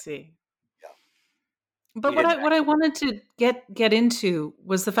I War. see. Yeah, he But what I didn't. what I wanted to get into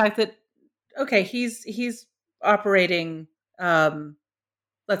was the fact that okay, he's operating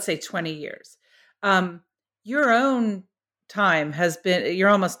let's say 20 years. Um, your own time has been you're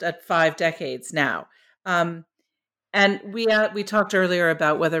almost at 5 decades now. Um, and we talked earlier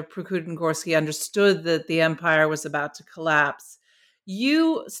about whether Prokudin-Gorsky understood that the empire was about to collapse.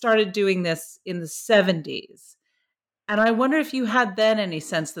 You started doing this in the 70s. And I wonder if you had then any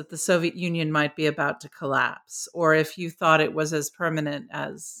sense that the Soviet Union might be about to collapse, or if you thought it was as permanent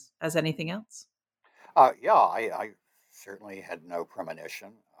as anything else. Yeah, I certainly had no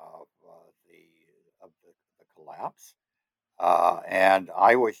premonition of the collapse, and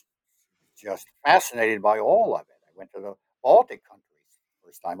I was just fascinated by all of it. I went to the Baltic countries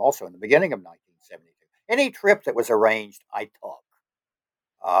first time, also in the beginning of 1972. Any trip that was arranged, I took.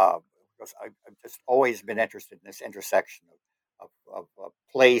 uh, because I've just always been interested in this intersection of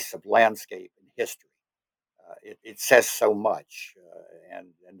place, of landscape, and history. It says so much, and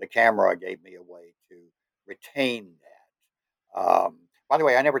the camera gave me a way to retain that. By the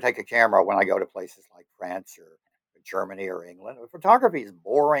way, I never take a camera when I go to places like France or Germany or England. Photography is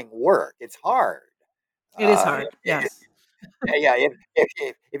boring work. It's hard. It is Uh, hard. Yes. yeah,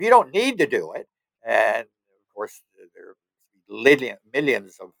 if you don't need to do it, and of course there are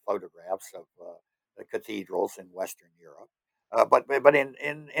millions of photographs of the cathedrals in Western Europe, but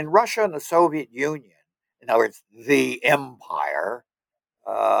in Russia and the Soviet Union, in other words, the empire,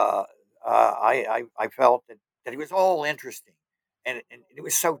 uh, I felt that it was all interesting, and it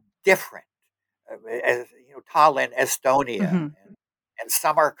was so different. As Tallinn, Estonia, Hmm. and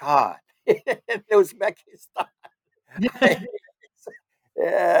Samarkand in Uzbekistan.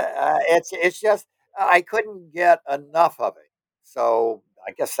 It's just I couldn't get enough of it. So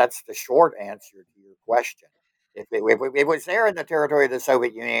I guess that's the short answer to your question. If it was there in the territory of the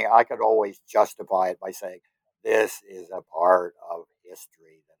Soviet Union, I could always justify it by saying this is a part of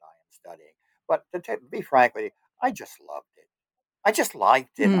history that I am studying. But to be frank with you, I just loved it. I just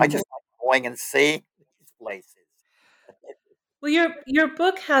liked it. I Mm. just like going and seeing these places. Well, your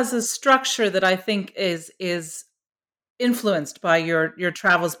book has a structure that I think is influenced by your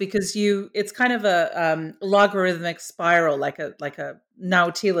travels because you it's kind of a logarithmic spiral, like a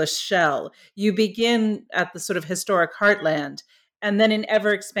Nautilus shell. You begin at the sort of historic heartland, and then in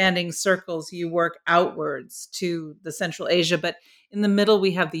ever expanding circles, you work outwards to the Central Asia. But in the middle,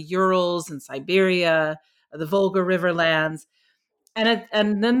 we have the Urals and Siberia, the Volga River lands, and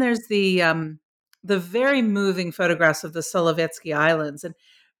then there's the very moving photographs of the Solovetsky Islands. And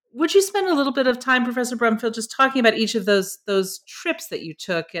would you spend a little bit of time, Professor Brumfield, just talking about each of those trips that you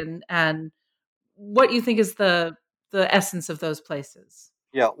took and what you think is the essence of those places?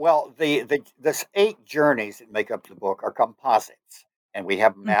 Yeah, well, the 8 journeys that make up the book are composites, and we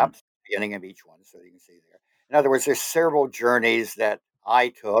have Hmm. maps at the beginning of each one, so you can see there. In other words, there's several journeys that I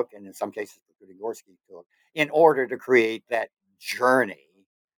took, and in some cases, Budigorsky took, in order to create that journey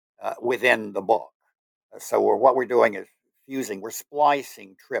within the book. So what we're doing is we're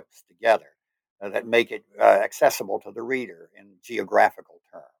splicing trips together that make it accessible to the reader in geographical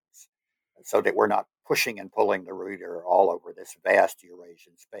terms, so that we're not pushing and pulling the reader all over this vast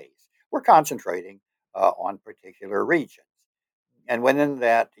Eurasian space. We're concentrating on particular regions. And within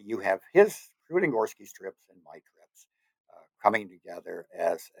that, you have his Rudigorsky's trips and my trips coming together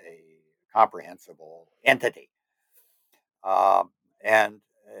as a comprehensible entity. And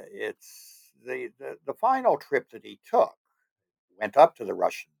it's the final trip that he took went up to the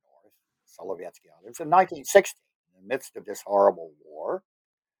Russian north, Solovetsky Islands, in 1960. In the midst of this horrible war,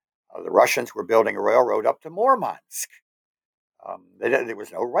 the Russians were building a railroad up to Murmansk. There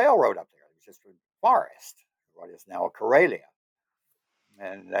was no railroad up there; it was just a forest, what is now Karelia,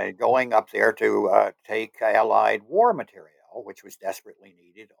 and going up there to take Allied war material, which was desperately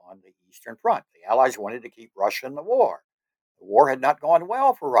needed on the Eastern Front. The Allies wanted to keep Russia in the war. The war had not gone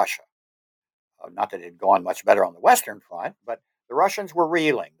well for Russia. Not that it had gone much better on the Western Front, but the Russians were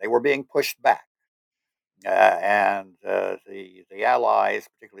reeling. They were being pushed back. And the Allies,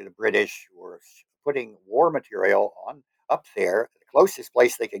 particularly the British, were putting war material on up there, the closest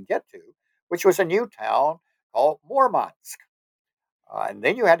place they could get to, which was a new town called Murmansk. And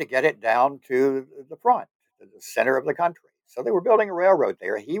then you had to get it down to the front, to the center of the country. So they were building a railroad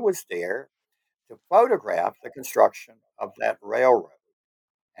there. He was there to photograph the construction of that railroad.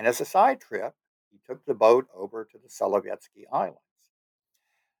 And as a side trip, he took the boat over to the Solovetsky Islands.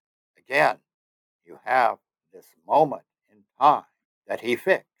 Again, you have this moment in time that he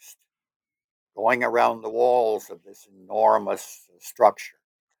fixed, going around the walls of this enormous structure,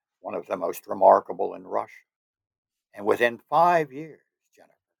 one of the most remarkable in Russia. And within 5 years,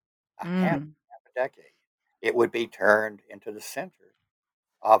 Jennifer, Mm. half a decade, it would be turned into the center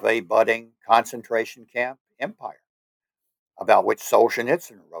of a budding concentration camp empire, about which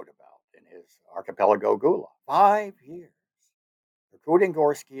Solzhenitsyn wrote about in his Archipelago Gulag. 5 years.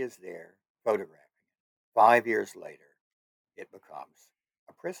 Rudin-Gorsky is there photographing it. 5 years later, it becomes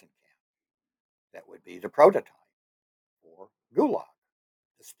a prison camp that would be the prototype for Gulag,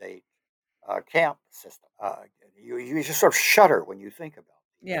 the state camp system. You just sort of shudder when you think about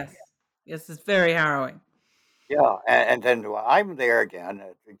these Yes. things. Yes, it's very harrowing. Yeah, and then I'm there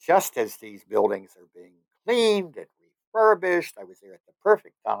again, just as these buildings are being cleaned and refurbished. I was there at the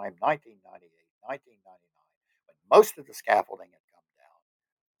perfect time, 1998, 1999, when most of the scaffolding had come down.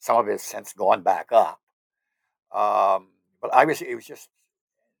 Some of it has since gone back up. But it was just,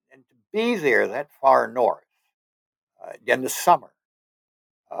 and to be there that far north in the summer,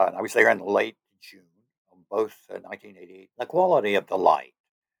 and I was there in late June of both 1988, the quality of the light,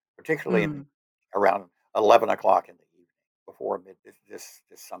 particularly Mm. around 11 o'clock in the evening before mid, this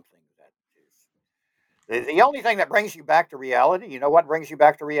something that is the only thing that brings you back to reality. You know what brings you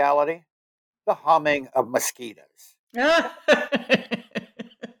back to reality? The humming of mosquitoes.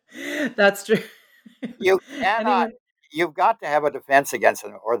 That's true. You cannot. Anyone You've got to have a defense against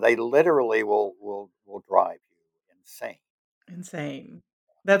them, or they literally will drive you insane. insane.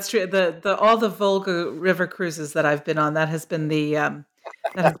 That's true. The all the Volga River cruises that I've been on, that has been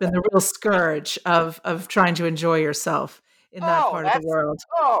the real scourge of trying to enjoy yourself in that Oh, part of the world.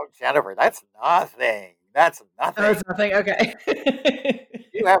 Jennifer, that's nothing. That's Oh, nothing. it's nothing. Okay.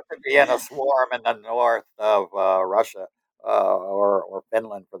 You have to be in a swarm in the north of Russia or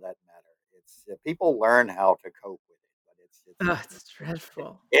Finland, for that matter. It's people learn how to cope with it, but Oh, it's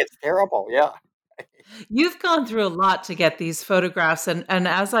dreadful. it's terrible. Yeah. You've gone through a lot to get these photographs, and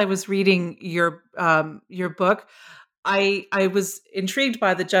as I was reading your book, I was intrigued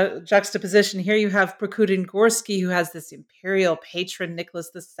by the juxtaposition. Here you have Prokudin Gorsky, who has this imperial patron, Nicholas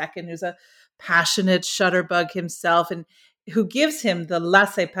II, who's a passionate shutterbug himself, and who gives him the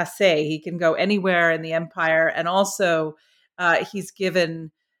laissez-passer. He can go anywhere in the empire, and also he's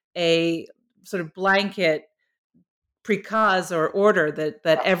given a sort of blanket prikaz or order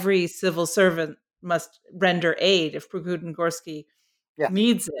that every civil servant must render aid if Prokudin Gorsky Yes.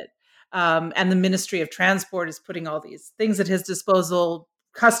 needs it. And the Ministry of Transport is putting all these things at his disposal,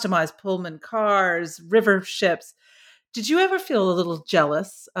 customized Pullman cars, river ships. Did you ever feel a little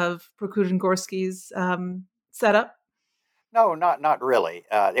jealous of Prokudin Gorsky's setup? No, not really.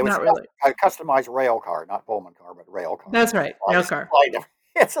 It was Not really. a customized rail car, not Pullman car, but rail car. That's right, rail It's a car. slight difference.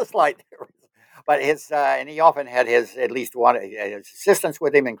 It's a slight difference. But and he often had his at least one his assistants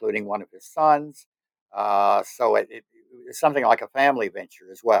with him, including one of his sons. So it's something like a family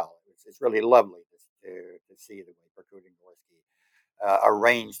venture as well. It's really lovely to see the way Prokudin Gorsky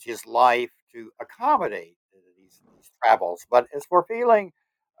arranged his life to accommodate these travels. But as for feeling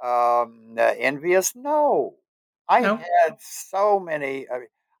envious, no. I No? had so many.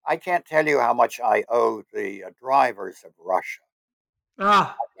 I can't tell you how much I owe the drivers of Russia.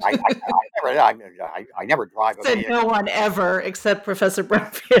 Ah. I never drive a Said vehicle. no one ever except Professor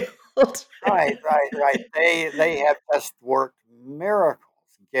Brumfield. Right. They have just worked miracles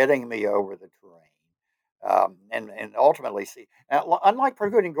getting me over the terrain, and ultimately see. Now, unlike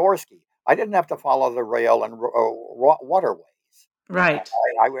Prokudin Gorsky, I didn't have to follow the rail and waterways. Right.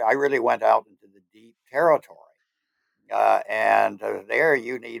 I really went out into the deep territory. And there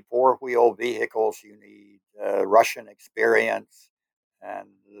you need four-wheel vehicles, you need Russian experience, and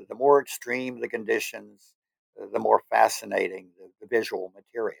the more extreme the conditions, the more fascinating the visual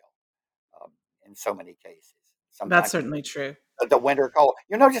material um, in so many cases. That's Sometimes certainly true. the winter cold.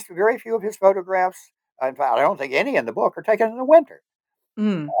 Just very few of his photographs. In fact, I don't think any in the book are taken in the winter,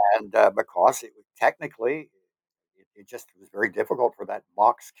 Mm. and because it was technically it just was very difficult for that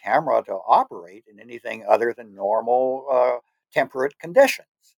box camera to operate in anything other than normal temperate conditions.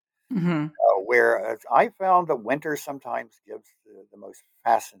 Hmm. Where I found that winter sometimes gives the most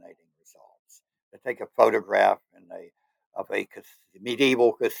fascinating results. To take a photograph of a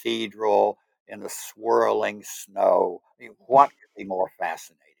medieval cathedral in the swirling snow. I mean, what could be more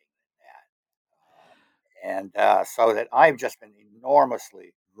fascinating than that? And so that I've just been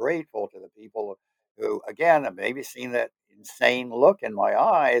enormously grateful to the people who, again, have maybe seen that insane look in my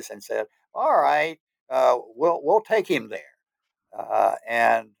eyes and said, "All right, we'll take him there."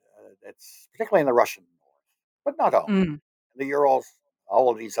 And It's particularly in the Russian north, but not only Mm. the Urals, all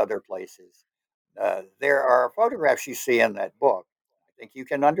of these other places. There are photographs you see in that book. I think you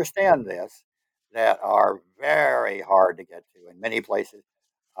can understand this that are very hard to get to in many places.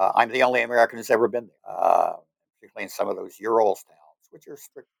 I'm the only American who's ever been there, particularly in some of those Urals towns, which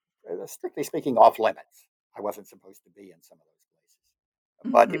are strictly speaking off limits. I wasn't supposed to be in some of those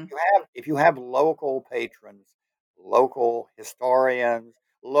places. But Hmm. if you have local patrons, local historians,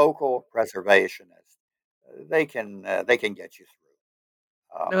 local preservationists, they can get you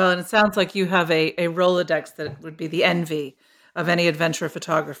through. Well, and it sounds like you have a Rolodex that would be the envy of any adventure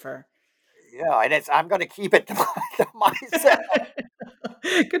photographer. Yeah, and I'm going to keep it to, to myself.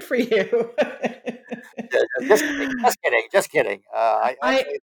 Good for you. Just kidding, just kidding, just kidding. I I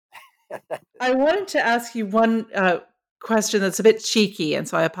actually, I wanted to ask you one question that's a bit cheeky, and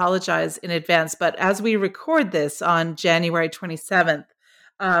so I apologize in advance. But as we record this on January 27th,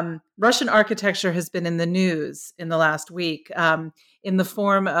 Russian architecture has been in the news in the last week in the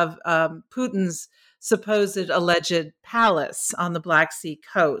form of Putin's supposed alleged palace on the Black Sea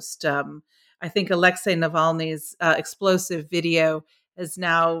coast. I think Alexei Navalny's explosive video is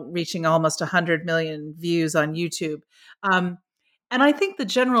now reaching almost 100 million views on YouTube. Um, and I think the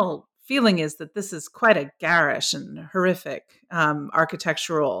general feeling is that this is quite a garish and horrific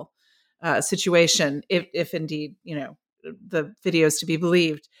architectural situation, if indeed, the videos to be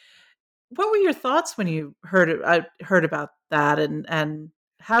believed. What were your thoughts when you heard about that, and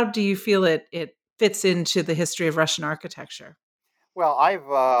how do you feel it fits into the history of Russian architecture. Well,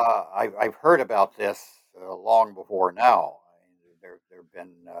 I've heard about this long before now. I mean, there have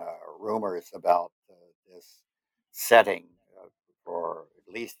been rumors about this setting for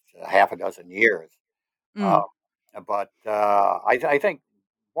at least a half a dozen years. Mm. I think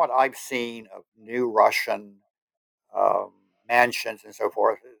what I've seen of new Russian um, mansions and so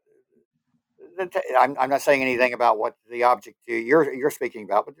forth. I'm not saying anything about what the object you're speaking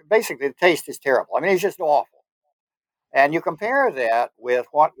about, but basically the taste is terrible. I mean, it's just awful. And you compare that with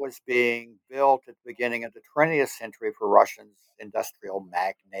what was being built at the beginning of the 20th century for Russian industrial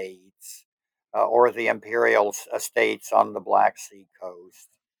magnates or the imperial estates on the Black Sea coast,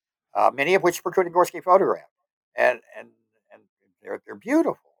 many of which Gorky photographed, and and they're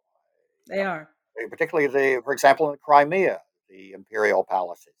beautiful. They are. Particularly for example, in Crimea, the imperial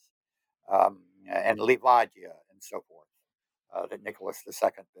palaces, and Livadia and so forth, that Nicholas II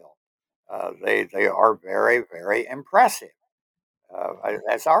built. They are very, very impressive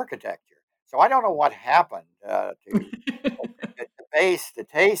as architecture. So I don't know what happened to base the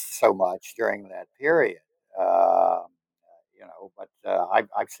taste so much during that period. Uh, but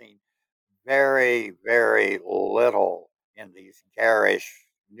I've seen very, very little in these garish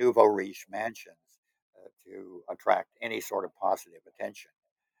nouveau riche mansions to attract any sort of positive attention.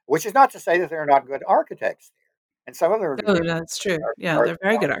 Which is not to say that there are not good architects there, and some of them Oh, that's true. Yeah, they're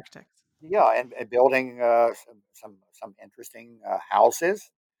very good architects. yeah, and building some interesting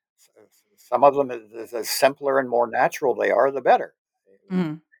houses. Some of them, the simpler and more natural they are, the better.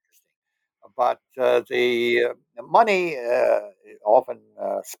 Mm. But the money often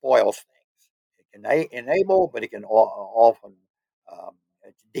spoils things. It can enable, but it can often um,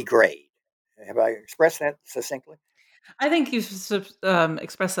 degrade. Have I expressed that succinctly? I think you've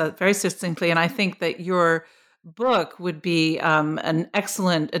expressed that very succinctly, and I think that your book would be an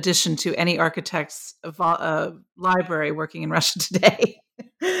excellent addition to any architect's library working in Russia today,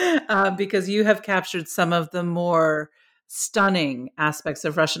 because you have captured some of the more stunning aspects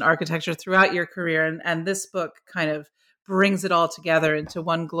of Russian architecture throughout your career, and this book kind of brings it all together into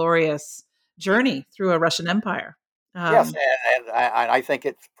one glorious journey through a Russian empire. Yes, Um, and I think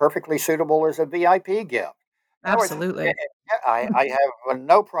it's perfectly suitable as a VIP gift. In other words, Absolutely. I have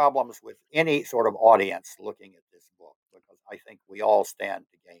no problems with any sort of audience looking at this book because I think we all stand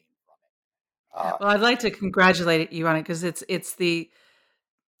to gain from it. Well, I'd like to congratulate you on it because it's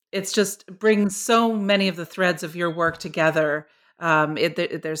just brings so many of the threads of your work together.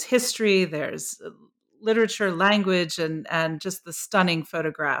 There's history, there's literature, language, and just the stunning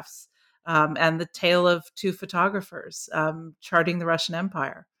photographs, and the tale of two photographers charting the Russian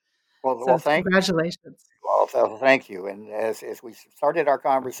Empire. Well, So thank congratulations. thank you. And as we started our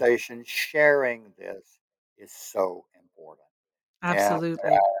conversation, sharing this is so important. And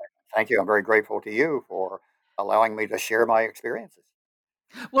Absolutely. thank you. I'm very grateful to you for allowing me to share my experiences.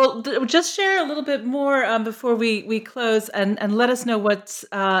 Well, just share a little bit more before we close, and let us know what's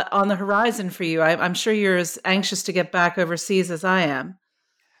on the horizon for you. I'm sure you're as anxious to get back overseas as I am.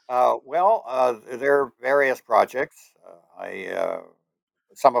 There are various projects.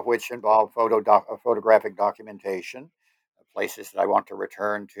 Some of which involve photographic documentation, places that I want to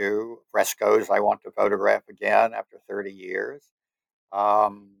return to, frescoes I want to photograph again after 30 years.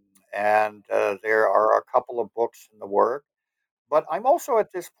 Um, and there are a couple of books in the work. But I'm also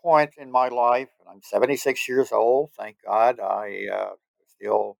at this point in my life, and I'm 76 years old. Thank God I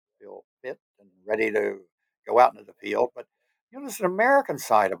still feel fit and ready to go out into the field. But there's an American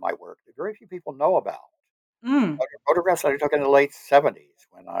side of my work that very few people know about. Mm. Photographs that I took in the late 70s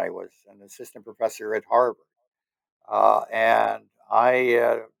when I was an assistant professor at Harvard. And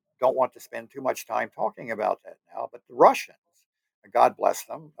I don't want to spend too much time talking about that now, but the Russians, God bless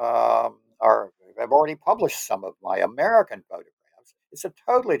them, have already published some of my American photographs. It's a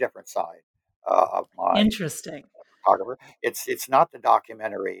totally different side of my Interesting. photographer. It's not the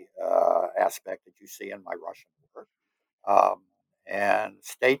documentary aspect that you see in my Russian work. Um, and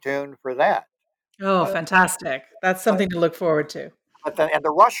stay tuned for that. Oh, But, fantastic. That's but something to look forward to. and the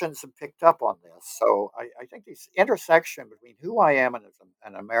Russians have picked up on this. So I think this intersection between who I am as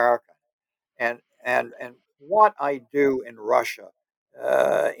an American and what I do in Russia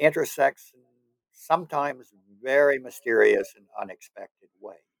intersects in sometimes very mysterious and unexpected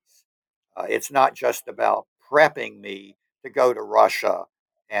ways. It's not just about prepping me to go to Russia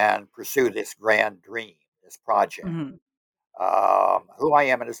and pursue this grand dream, this project. Mhm. Who I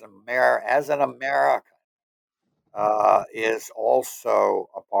am as an American is also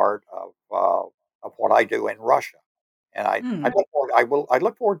a part of what I do in Russia, and Mm. I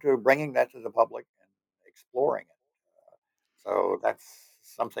look forward to bringing that to the public and exploring it. So that's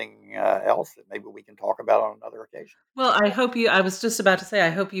something else that maybe we can talk about on another occasion. Well, I was just about to say, I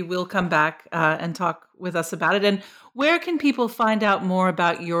hope you will come back and talk with us about it. And where can people find out more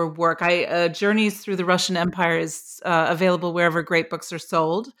about your work? Journeys Through the Russian Empire is available wherever great books are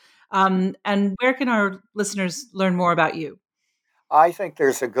sold. And where can our listeners learn more about you? I think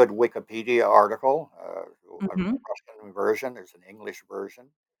there's a good Wikipedia article, a Hmm. Russian version. There's an English version,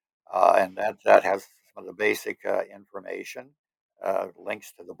 and that has some of the basic information,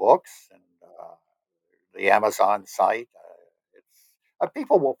 links to the books, and the Amazon site. It's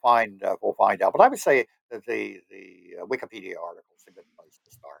People will find out, but I would say that the Wikipedia article is a good place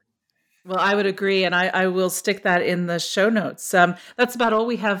to start. Well, I would agree, and I will stick that in the show notes. That's about all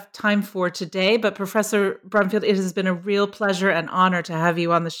we have time for today. But Professor Brumfield, it has been a real pleasure and honor to have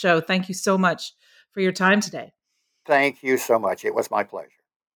you on the show. Thank you so much for your time today. Thank you so much. It was my pleasure.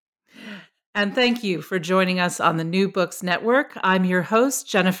 And thank you for joining us on the New Books Network. I'm your host,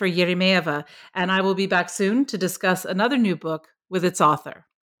 Jennifer Yeremeyeva, and I will be back soon to discuss another new book with its author.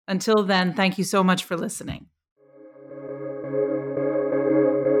 Until then, thank you so much for listening.